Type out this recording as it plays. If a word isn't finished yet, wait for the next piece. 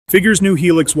Figure's new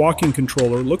Helix walking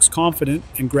controller looks confident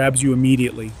and grabs you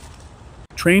immediately.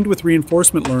 Trained with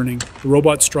reinforcement learning, the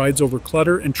robot strides over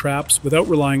clutter and traps without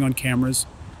relying on cameras,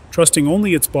 trusting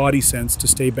only its body sense to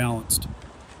stay balanced.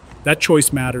 That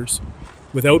choice matters.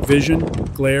 Without vision,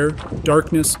 glare,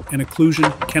 darkness, and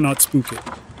occlusion cannot spook it.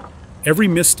 Every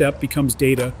misstep becomes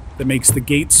data that makes the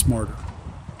gait smarter.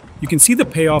 You can see the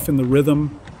payoff in the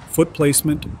rhythm, foot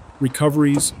placement,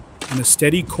 recoveries, and a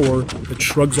steady core that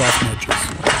shrugs off nudges.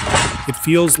 It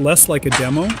feels less like a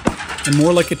demo and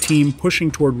more like a team pushing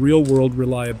toward real-world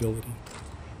reliability.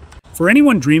 For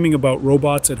anyone dreaming about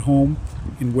robots at home,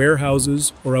 in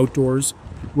warehouses, or outdoors,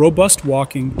 robust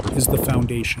walking is the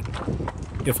foundation.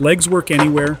 If legs work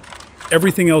anywhere,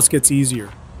 everything else gets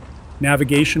easier.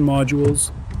 Navigation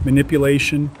modules,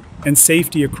 manipulation, and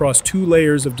safety across 2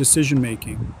 layers of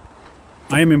decision-making.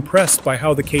 I am impressed by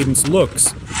how the cadence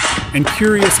looks, and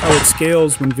curious how it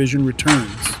scales when vision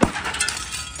returns.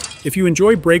 If you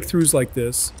enjoy breakthroughs like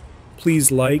this,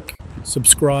 please like,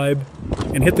 subscribe,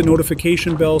 and hit the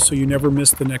notification bell so you never miss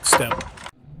the next step.